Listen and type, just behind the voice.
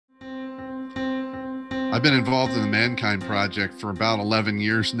I've been involved in the Mankind Project for about 11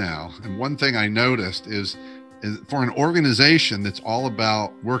 years now. And one thing I noticed is for an organization that's all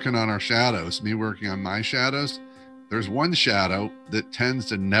about working on our shadows, me working on my shadows, there's one shadow that tends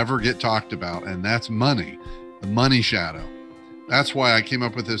to never get talked about, and that's money, the money shadow. That's why I came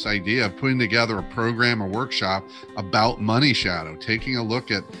up with this idea of putting together a program or workshop about money shadow, taking a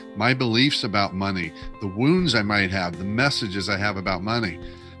look at my beliefs about money, the wounds I might have, the messages I have about money.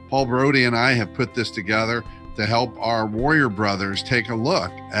 Paul Brody and I have put this together to help our warrior brothers take a look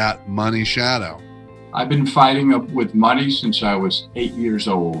at money shadow. I've been fighting up with money since I was 8 years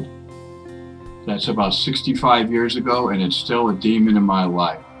old. That's about 65 years ago, and it's still a demon in my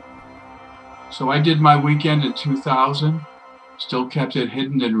life. So I did my weekend in 2000, still kept it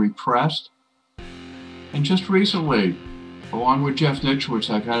hidden and repressed. And just recently, along with Jeff Nischwitz,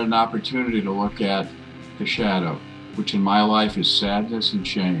 I've had an opportunity to look at the shadow, which in my life is sadness and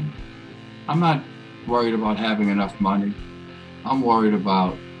shame. I'm not worried about having enough money. I'm worried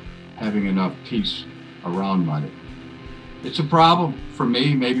about having enough peace around money. It's a problem for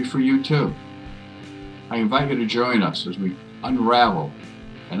me, maybe for you too. I invite you to join us as we unravel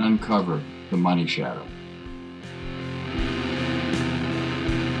and uncover the money shadow.